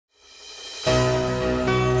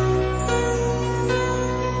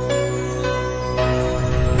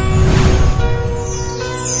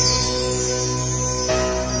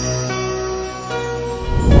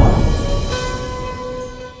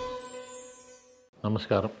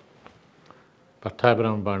నమస్కారం.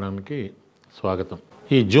 పట్టాభిరామ బాణానికి స్వాగతం.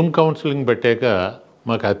 ఈ జూమ్ కౌన్సిలింగ్ పెట్టాక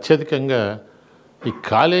మాకు అత్యధికంగా ఈ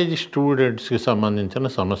కాలేజీ స్టూడెంట్స్కి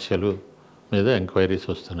సంబంధించిన సమస్యలు మీద ఎంక్వైరీస్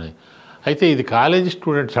వస్తున్నాయి. అయితే ఇది కాలేజీ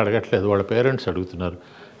స్టూడెంట్స్ అడగట్లేదు, వాళ్ళ పేరెంట్స్ అడుగుతున్నారు.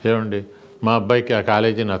 ఏమండి, మా అబ్బాయికి ఆ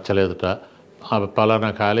కాలేజీ నచ్చలేదుట,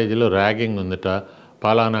 పలానా కాలేజీలో ర్యాగింగ్ ఉందిట,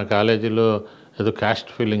 పలానా కాలేజీలో ఏదో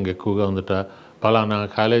క్యాస్ట్ ఫీలింగ్ ఎక్కువగా ఉందిట, పలానా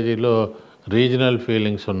కాలేజీలో రీజనల్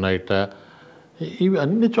ఫీలింగ్స్ ఉన్నాయట. ఇవి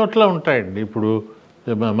అన్ని చోట్ల ఉంటాయండి. ఇప్పుడు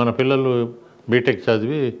మన పిల్లలు బీటెక్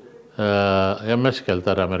చదివి ఎంఎస్కి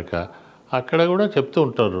వెళ్తారు అమెరికా, అక్కడ కూడా చెప్తూ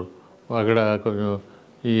ఉంటారు. అక్కడ కొంచెం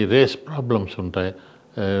ఈ రేస్ ప్రాబ్లమ్స్ ఉంటాయి,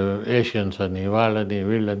 ఏషియన్స్ అని వాళ్ళని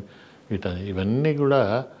వీళ్ళని ఇవన్నీ కూడా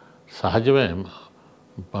సహజమే.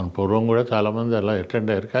 మన పూర్వం కూడా చాలామంది అలా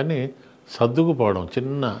అటెండ్ అయ్యారు. కానీ సర్దుకుపోవడం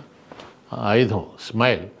చిన్న ఆయుధం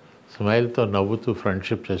స్మైల్తో నవ్వుతూ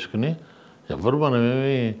ఫ్రెండ్షిప్ చేసుకుని, ఎవరు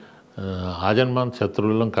మనమేమి ఆజన్మాన్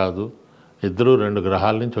శత్రువులం కాదు, ఇద్దరు 2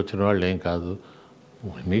 గ్రహాల నుంచి వచ్చిన వాళ్ళు ఏం కాదు.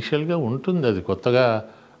 ఇనీషియల్గా ఉంటుంది, అది కొత్తగా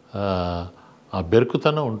ఆ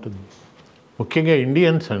బెరుకుతనం ఉంటుంది. ముఖ్యంగా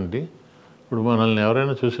ఇండియన్స్ అండి. ఇప్పుడు మనల్ని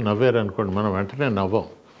ఎవరైనా చూసి నవ్వారు అనుకోండి, మనం వెంటనే నవ్వం.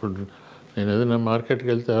 ఇప్పుడు నేను ఏదైనా మార్కెట్కి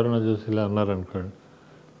వెళ్తే ఎవరైనా చూసి ఇలా అన్నారనుకోండి,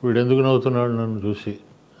 వీడు ఎందుకు నవ్వుతున్నాడు నన్ను చూసి,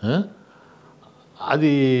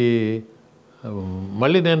 అది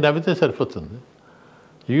మళ్ళీ నేను నవ్వితే సరిపోతుంది.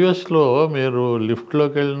 యుఎస్లో మీరు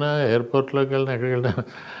లిఫ్ట్లోకి వెళ్ళినా, ఎయిర్పోర్ట్లోకి వెళ్ళినా, ఎక్కడికి వెళ్ళినా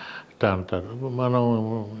ఇట్లా అంటారు. మనం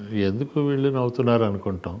ఎందుకు వీళ్ళు నవ్వుతున్నారు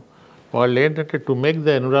అనుకుంటాం. వాళ్ళు ఏంటంటే to make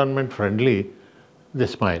the environment friendly the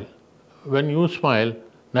smile. When you smile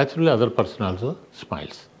naturally other person also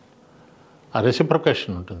smiles. ఆ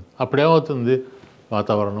రెసిప్రొకేషన్ ఉంటుంది. అప్పుడేమవుతుంది,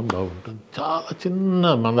 వాతావరణం బాగుంటుంది. చాలా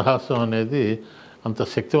చిన్న మందహాసం అనేది అంత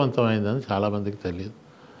శక్తివంతమైందని చాలామందికి తెలియదు.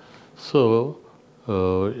 సో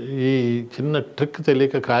ఈ చిన్న ట్రిక్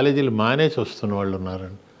తెలియక కాలేజీలు మానేసి వస్తున్న వాళ్ళు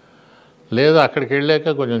ఉన్నారండి. లేదా అక్కడికి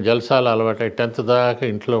వెళ్ళాక కొంచెం జల్సాలు అలవాటు 10th దాకా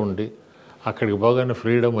ఇంట్లో ఉండి అక్కడికి పోగానే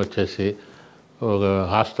ఫ్రీడమ్ వచ్చేసి ఒక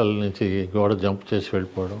హాస్టల్ నుంచి గోడ జంప్ చేసి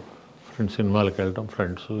వెళ్ళిపోవడం, ఫ్రెండ్స్ సినిమాలకు వెళ్ళడం,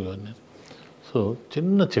 ఫ్రెండ్స్ ఇవన్నీ. సో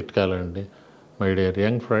చిన్న చిట్కాలండి మై డియర్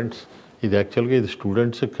యంగ్ ఫ్రెండ్స్. ఇది యాక్చువల్గా ఇది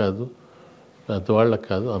స్టూడెంట్స్కి కాదు, పెద్దవాళ్ళకి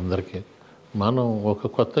కాదు, అందరికీ. మనం ఒక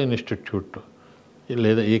కొత్త ఇన్స్టిట్యూట్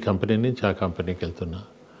లేదా ఈ కంపెనీ నుంచి ఆ కంపెనీకి వెళ్తున్నా,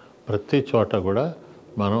 ప్రతి చోట కూడా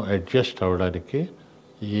మనం అడ్జస్ట్ అవ్వడానికి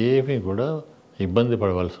ఏమీ కూడా ఇబ్బంది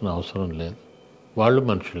పడవలసిన అవసరం లేదు. వాళ్ళు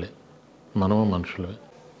మనుషులే, మనము మనుషులే.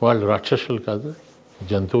 వాళ్ళు రాక్షసులు కాదు,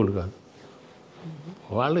 జంతువులు కాదు.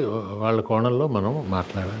 వాళ్ళ కోణంలో మనం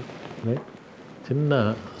మాట్లాడాలి. చిన్న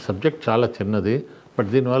సబ్జెక్ట్, చాలా చిన్నది, బట్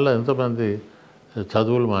దీనివల్ల ఎంతోమంది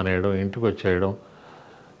చదువులు మానేయడం, ఇంటికి వచ్చేయడం.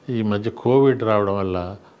 ఈ మధ్య కోవిడ్ రావడం వల్ల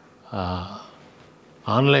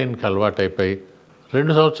ఆన్లైన్కి అలవాటు అయిపోయి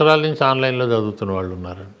 2 సంవత్సరాల నుంచి ఆన్లైన్లో చదువుతున్న వాళ్ళు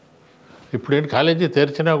ఉన్నారండి. ఇప్పుడు ఏంటి, కాలేజీ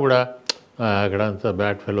తెరిచినా కూడా అక్కడ అంతా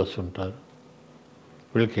బ్యాడ్ ఫెలోస్ ఉంటారు.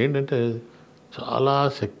 వీళ్ళకి ఏంటంటే చాలా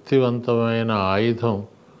శక్తివంతమైన ఆయుధం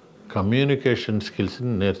కమ్యూనికేషన్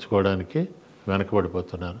స్కిల్స్ని నేర్చుకోవడానికి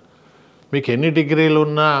వెనకబడిపోతున్నారు. మీకు ఎన్ని డిగ్రీలు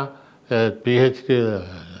ఉన్నా PhD,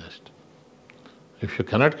 if you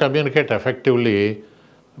cannot communicate effectively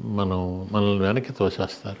మనల్ని వెనక్కి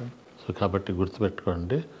తోసేస్తారు. సో కాబట్టి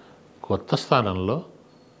గుర్తుపెట్టుకోండి, కొత్త స్థానంలో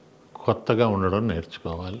కొత్తగా ఉండడం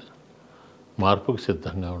నేర్చుకోవాలి. మార్పుకు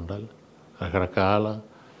సిద్ధంగా ఉండాలి. రకరకాల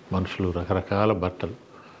మనుషులు, రకరకాల బట్టలు,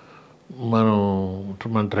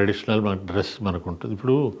 మన ట్రెడిషనల్ మన డ్రెస్ మనకు ఉంటుంది.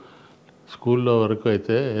 ఇప్పుడు స్కూల్లో వరకు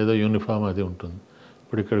అయితే ఏదో యూనిఫామ్ అది ఉంటుంది.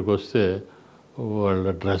 ఇప్పుడు ఇక్కడికి వస్తే వాళ్ళ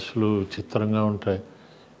డ్రెస్సులు చిత్రంగా ఉంటాయి.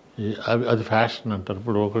 అది ఫ్యాషన్ అంటారు.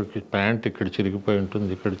 ఇప్పుడు ఒకరికి ప్యాంట్ ఇక్కడ చిరిగిపోయి ఉంటుంది,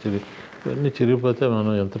 ఇక్కడ ఇవన్నీ చిరిగిపోతే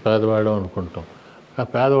మనం ఎంత పేదవాడో అనుకుంటాం. ఆ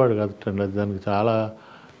పేదవాడు కాదండి, అది దానికి చాలా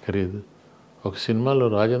ఖరీదు. ఒక సినిమాలో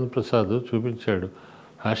రాజేంద్ర ప్రసాద్ చూపించాడు.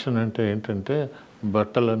 ఫ్యాషన్ అంటే ఏంటంటే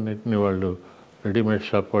బట్టలన్నింటినీ వాళ్ళు రెడీమేడ్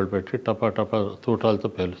షాప్ వాళ్ళు పెట్టి టపా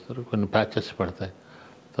తూటాలతో పేలుస్తారు, కొన్ని ప్యాచెస్ పడతాయి,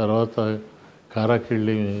 తర్వాత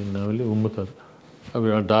కారాకిళ్ళి నమిలి ఉమ్ముతారు,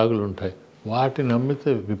 అవి డాగులు ఉంటాయి. వాటిని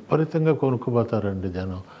అమ్మితే విపరీతంగా కొనుక్కుపోతారండి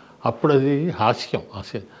జనం. అప్పుడు అది హాస్యం.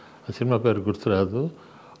 ఆ సినిమా పేరు గుర్తురాదు.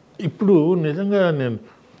 ఇప్పుడు నిజంగా నేను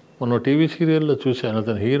మొన్న టీవీ సీరియల్లో చూశాను.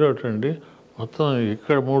 అతను హీరో అండి, మొత్తం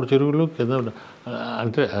ఇక్కడ 3 చిరుగులు కింద.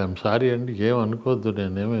 అంటే ఐఎమ్ సారీ అండి, ఏమనుకోవద్దు,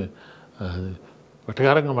 నేనేమి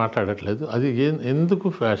వెటకారంగా మాట్లాడట్లేదు. అది ఎందుకు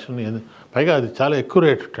ఫ్యాషన్, పైగా అది చాలా ఎక్కువ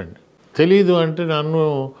రేట్ అండి. తెలీదు అంటే నన్ను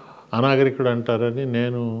అనాగరికుడు అంటారని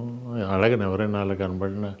నేను అడగను. ఎవరైనా అలా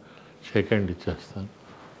కనబడినా షేక్ హ్యాండ్ ఇచ్చేస్తాను.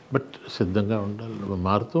 బట్ సిద్ధంగా ఉండాలి,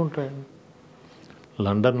 మారుతూ ఉంటాయండి.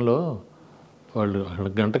 లండన్లో వాళ్ళు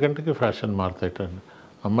గంటకి ఫ్యాషన్ మారుతాయటండి.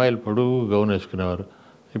 అమ్మాయిలు పొడుగు గౌన్ వేసుకునేవారు,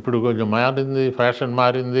 ఇప్పుడు కొంచెం మారింది, ఫ్యాషన్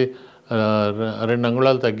మారింది, 2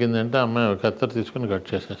 అంగుళాలు తగ్గిందంటే అమ్మాయి కత్తెర తీసుకుని కట్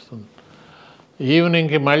చేసేస్తుంది.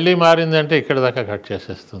 ఈవినింగ్కి మళ్ళీ మారిందంటే ఇక్కడ దాకా కట్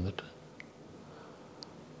చేసేస్తుంది.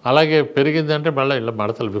 అలాగే పెరిగిందంటే మళ్ళీ ఇలా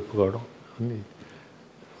మడతలు విప్పుకోవడం.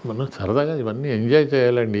 మనం సరదాగా ఇవన్నీ ఎంజాయ్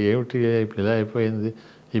చేయాలండి. ఏమిటి ఇలా అయిపోయింది,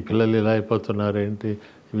 ఈ పిల్లలు ఇలా అయిపోతున్నారు ఏంటి,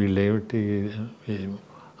 వీళ్ళు ఏమిటి,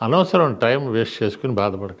 అనవసరం టైం వేస్ట్ చేసుకుని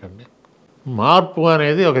బాధపడకండి. మార్పు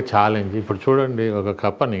అనేది ఒక ఛాలెంజ్. ఇప్పుడు చూడండి, ఒక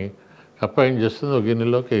కప్ప ఏం చేస్తుంది, ఒక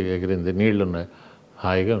గిన్నెలోకి ఎగిరింది, నీళ్ళు ఉన్నాయి,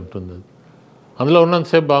 హాయిగా ఉంటుంది. అందులో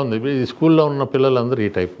ఉన్నంతసేపు బాగుంది. ఈ స్కూల్లో ఉన్న పిల్లలందరూ ఈ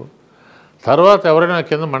టైపు. తర్వాత ఎవరైనా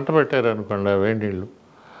కింద మంట పెట్టారు అనుకోండి, ఆ వేడి నీళ్ళు,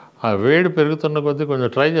 ఆ వేడి పెరుగుతున్న కొద్దీ కొంచెం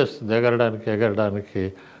ట్రై చేస్తుంది ఎగరడానికి.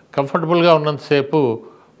 కంఫర్టబుల్గా ఉన్నంతసేపు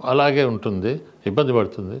అలాగే ఉంటుంది, ఇబ్బంది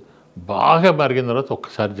పడుతుంది. బాగా మరిగిన తర్వాత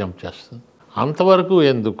ఒక్కసారి జంప్ చేస్తుంది. అంతవరకు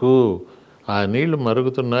ఎందుకు? ఆ నీళ్లు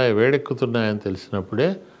మరుగుతున్నాయి, వేడెక్కుతున్నాయని తెలిసినప్పుడే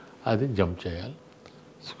అది జంప్ చేయాలి.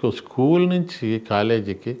 స్కూల్ నుంచి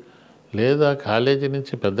కాలేజీకి, లేదా కాలేజీ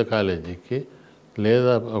నుంచి పెద్ద కాలేజీకి,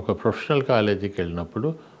 లేదా ఒక ప్రొఫెషనల్ కాలేజీకి వెళ్ళినప్పుడు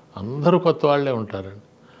అందరూ కొత్త వాళ్ళే ఉంటారండి.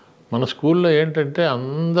 మన స్కూల్లో ఏంటంటే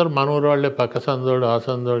అందరూ మనూరు వాళ్ళే, పక్క సందోడు, ఆ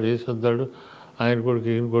సందోడు, ఈ సందోడు, ఆయన కొడుకు,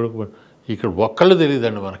 ఈయన కొడుకు. ఇక్కడ ఒక్కళ్ళు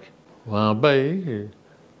తెలియదండి మనకి. మా అబ్బాయి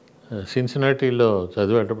సిన్సినాటీలో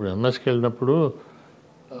చదివేటప్పుడు, ఎంఎస్కి వెళ్ళినప్పుడు,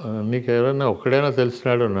 నీకు ఎవరైనా ఒక్కడైనా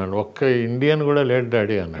తెలిసినాడు అన్నాడు. ఒక్క ఇండియన్ కూడా లేడు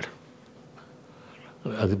డాడీ అన్నాడు.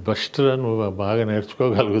 అది బెస్ట్, నువ్వు బాగా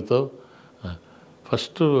నేర్చుకోగలుగుతావు.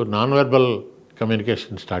 First non verbal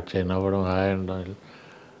communication start చేయి. నవ్వడం,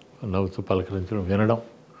 నవ్వుతూ పలకరించడం, వినడం,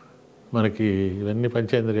 మనకి ఇవన్నీ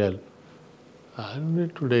పంచేంద్రియాలు. And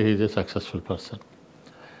today is a successful person.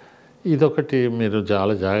 ఇదొకటి మీరు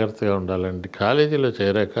చాలా జాగ్రత్తగా ఉండాలండి. కాలేజీలో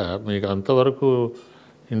చేరాక మీకు అంతవరకు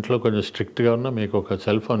ఇంట్లో కొంచెం స్ట్రిక్ట్గా ఉన్నా మీకు ఒక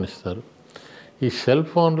సెల్ ఫోన్ ఇస్తారు. ఈ సెల్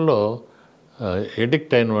ఫోన్లో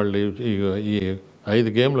ఎడిక్ట్ అయిన వాళ్ళు, ఈ 5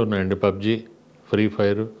 గేమ్లు ఉన్నాయండి: PUBG, free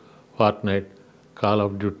fire, fortnight, call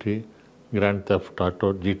of duty, grand theft auto,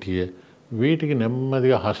 GTA. వీటికి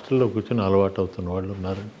నెమ్మదిగా హాస్టల్లో కూర్చొని అలవాటు అవుతున్న వాళ్ళు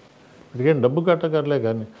ఉన్నారండి. ఎందుకంటే డబ్బు కట్టగలే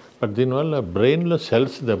కానీ, బట్ దీనివల్ల బ్రెయిన్లో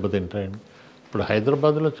సెల్స్ దెబ్బతింటాయండి. ఇప్పుడు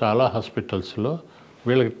హైదరాబాద్లో చాలా హాస్పిటల్స్లో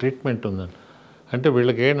వీళ్ళకి ట్రీట్మెంట్ ఉందండి. అంటే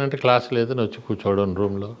వీళ్ళకి ఏంటంటే క్లాస్ లేదని వచ్చి కూర్చోవడం,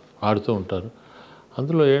 రూమ్లో ఆడుతూ ఉంటారు.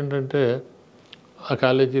 అందులో ఏంటంటే ఆ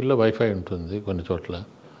కాలేజీల్లో వైఫై ఉంటుంది కొన్ని చోట్ల.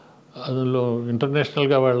 అందులో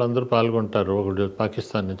ఇంటర్నేషనల్గా వాళ్ళందరూ పాల్గొంటారు. ఒకడు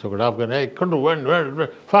పాకిస్తాన్ నుంచి, ఒకడు ఆఫ్ఘన్, ఇక్కడ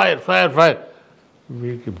ఫైర్ ఫైర్ ఫైర్.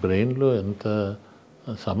 వీరికి బ్రెయిన్లో ఎంత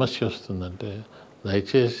సమస్య వస్తుందంటే,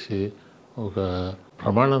 దయచేసి ఒక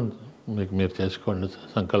ప్రమాణం మీరు చేసుకోండి,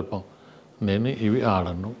 సంకల్పం. నేను ఇవి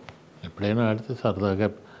ఆడను. ఎప్పుడైనా ఆడితే సరదాగా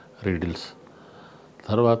రీడిల్స్.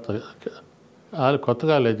 తర్వాత కొత్త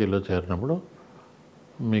కాలేజీలో చేరినప్పుడు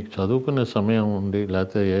మీకు చదువుకునే సమయం ఉండి,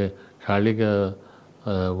 లేకపోతే ఖాళీగా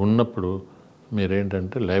ఉన్నప్పుడు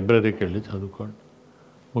మీరేంటంటే లైబ్రరీకి వెళ్ళి చదువుకోండి.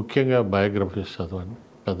 ముఖ్యంగా బయోగ్రఫీస్ చదవండి,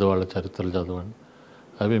 పెద్దవాళ్ళ చరిత్రలు చదవండి.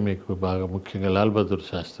 అవి మీకు బాగా ముఖ్యంగా లాల్ బహదూర్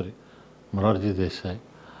శాస్త్రి, మొరార్జీ దేశాయ్,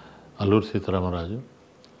 అల్లూరి సీతారామరాజు,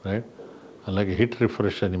 రైట్. అలాగే హిట్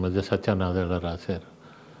రిఫ్రెష్ అని మధ్య సత్యనారాయణ రాశారు,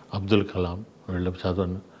 అబ్దుల్ కలాం, వీళ్ళు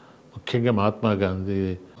చదవండి. ముఖ్యంగా మహాత్మా గాంధీ,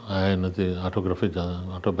 ఆయనది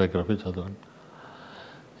ఆటోబయోగ్రఫీ చదవండి.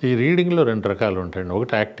 ఈ రీడింగ్లో 2 రకాలు ఉంటాయండి.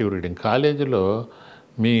 ఒకటి యాక్టివ్ రీడింగ్. కాలేజీలో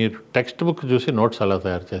మీరు టెక్స్ట్ బుక్ చూసి నోట్స్ అలా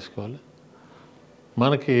తయారు చేసుకోవాలి.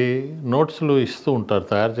 మనకి నోట్స్లు ఇస్తూ ఉంటారు,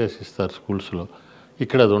 తయారు చేసి ఇస్తారు స్కూల్స్లో.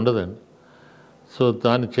 ఇక్కడ అది ఉండదండి. సో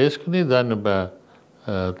దాన్ని చేసుకుని, దాన్ని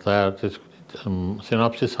తయారు చేసుకుని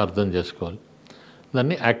సినాప్సిస్ అర్థం చేసుకోవాలి.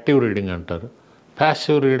 దాన్ని యాక్టివ్ రీడింగ్ అంటారు.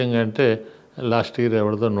 ప్యాసివ్ రీడింగ్ అంటే లాస్ట్ ఇయర్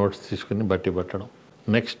ఎవరిదో నోట్స్ తీసుకుని బట్టి పట్టడం.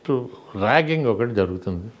 నెక్స్ట్ ర్యాగింగ్ ఒకటి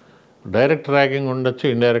జరుగుతుంది. డైరెక్ట్ ర్యాగింగ్ ఉండొచ్చు,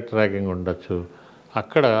 ఇండైరెక్ట్ ర్యాగింగ్ ఉండొచ్చు.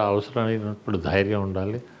 అక్కడ అవసరమైనప్పుడు ధైర్యం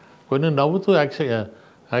ఉండాలి. కొన్ని నవ్వుతూ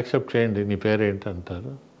యాక్సెప్ట్ చేయండి. నీ పేరేంటి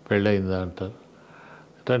అంటారు, పెళ్ళయిందా అంటారు,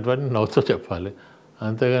 ఇట్లాంటివన్నీ నవ్వుతూ చెప్పాలి.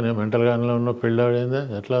 అంతేగాని మెంటల్గానే ఉన్న పెళ్ళయిందా,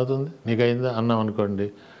 ఎట్లా అవుతుంది, నీకయిందా అన్నాం అనుకోండి,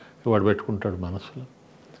 వాడు పెట్టుకుంటాడు మనసులో,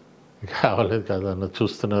 కావలేదు కాదు అన్న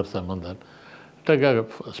చూస్తున్నారు సంబంధాలు. అంటే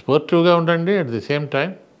స్పోర్టివ్గా ఉండండి. అట్ ది సేమ్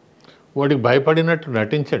టైం వాడికి భయపడినట్టు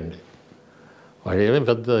నటించండి. వాడు ఏమీ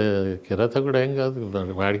పెద్ద కిరాతకుడు ఏం కాదు.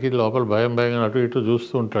 వాడికి లోపల భయంగా అటు ఇటు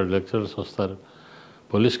చూస్తూ ఉంటాడు. లెక్చరర్స్ వస్తారు,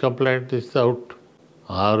 పోలీస్ కంప్లైంట్ ఇస్తే అవుట్.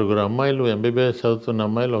 6 అమ్మాయిలు ఎంబీబీఎస్ చదువుతున్న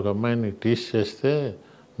అమ్మాయిలు ఒక అమ్మాయిని టీస్ చేస్తే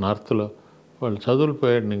నార్త్లో, వాళ్ళు చదువులు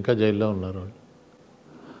పోయాడు, ఇంకా జైల్లో ఉన్నారు వాళ్ళు.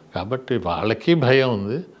 కాబట్టి వాళ్ళకి భయం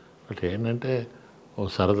ఉంది. బట్ ఏంటంటే ఓ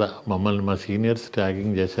సరదా, మమ్మల్ని మా సీనియర్స్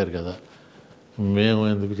ట్యాగింగ్ చేశారు కదా, మేము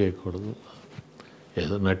ఎందుకు చేయకూడదు,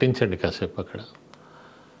 ఏదో నటించండి కాసేపు అక్కడ.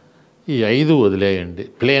 ఈ 5 వదిలేయండి.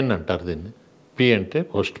 ప్లేన్ అంటారు దీన్ని. పి అంటే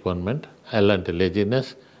పోస్ట్పోన్మెంట్, ఎల్ అంటే లేజినెస్,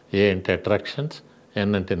 ఏ అంటే అట్రాక్షన్స్,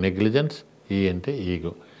 ఎన్ అంటే నెగ్లిజెన్స్, ఈ అంటే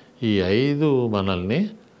ఈగో. ఈ 5 మనల్ని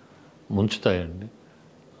ముంచుతాయండి.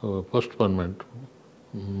 పోస్ట్పోన్మెంట్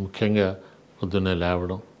ముఖ్యంగా పొద్దున్నే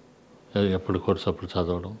లేవడం, ఎప్పుడు కోర్సు అప్పుడు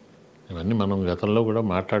చదవడం, ఇవన్నీ మనం గతంలో కూడా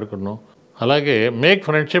మాట్లాడుకున్నాం. అలాగే make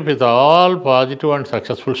friendship with all positive and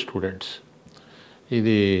successful students.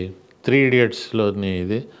 ఇది 3 ఇడియట్స్లోని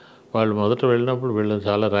ఇది. వాళ్ళు మొదట వెళ్ళినప్పుడు వీళ్ళు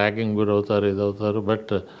చాలా ర్యాగింగ్ గురవుతారు, ఇదవుతారు,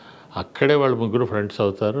 బట్ అక్కడే వాళ్ళు ముగ్గురు ఫ్రెండ్స్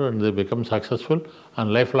అవుతారు and they become successful and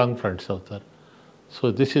life long friends అవుతారు. So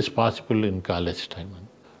this is possible in college time అని.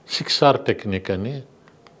 6R టెక్నిక్ అని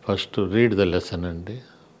ఫస్ట్ రీడ్ ద లెసన్ అండి,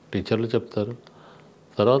 టీచర్లు చెప్తారు.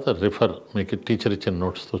 తర్వాత రిఫర్, మీకు టీచర్ ఇచ్చిన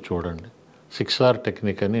నోట్స్తో చూడండి. 6R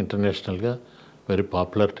టెక్నిక్ అని ఇంటర్నేషనల్గా వెరీ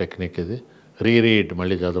పాపులర్ టెక్నిక్ ఇది. రీరీడ్,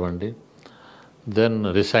 మళ్ళీ చదవండి. దెన్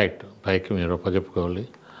రిసైట్, పైకి మీరు చెప్పుకోవాలి.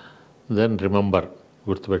 దెన్ రిమెంబర్,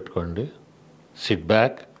 గుర్తుపెట్టుకోండి. SIT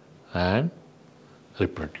back and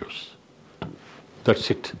reproduce. That's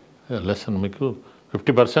it. Lesson మీకు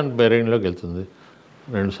 50% బ్రెయిన్లోకి వెళ్తుంది.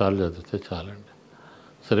 2 సార్లు చదివితే చాలండి.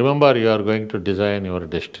 So remember, you are going to design your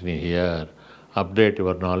destiny here, update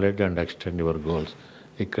your knowledge and extend your goals.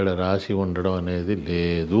 ఇక్కడ రాసి ఉండడం అనేది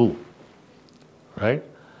లేదు, రైట్?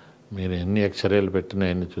 మీరు ఎన్ని ఎక్స్రేలు పెట్టినా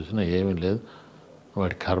ఎన్ని చూసినా ఏమీ లేదు.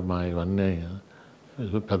 వాడి కర్మ, ఇవన్నీ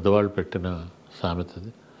పెద్దవాళ్ళు పెట్టిన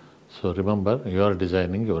సామెతది. So remember, you are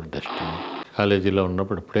designing your destiny. కాలేజీలో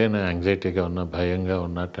ఉన్నప్పుడు ఎప్పుడైనా యాంగ్జైటీగా ఉన్నా, భయంగా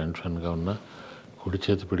ఉన్నా, టెన్షన్గా ఉన్నా, కుడి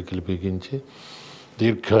చేతి పిడికిలు బిగించి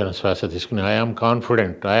దీర్ఘమైన శ్వాస తీసుకుని ఐఆమ్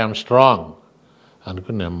కాన్ఫిడెంట్, ఐఆమ్ స్ట్రాంగ్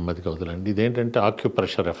అనుకుని నెమ్మదిగా వదిలేండి. ఇదేంటంటే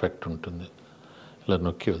ఆక్యుప్రెషర్ ఎఫెక్ట్ ఉంటుంది, ఇలా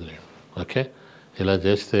నొక్కి వదిలేండి. ఓకే, ఇలా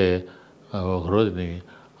చేస్తే ఒక రోజుని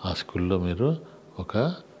ఆ స్కూల్లో మీరు ఒక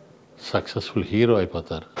సక్సెస్ఫుల్ హీరో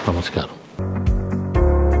అయిపోతారు. నమస్కారం.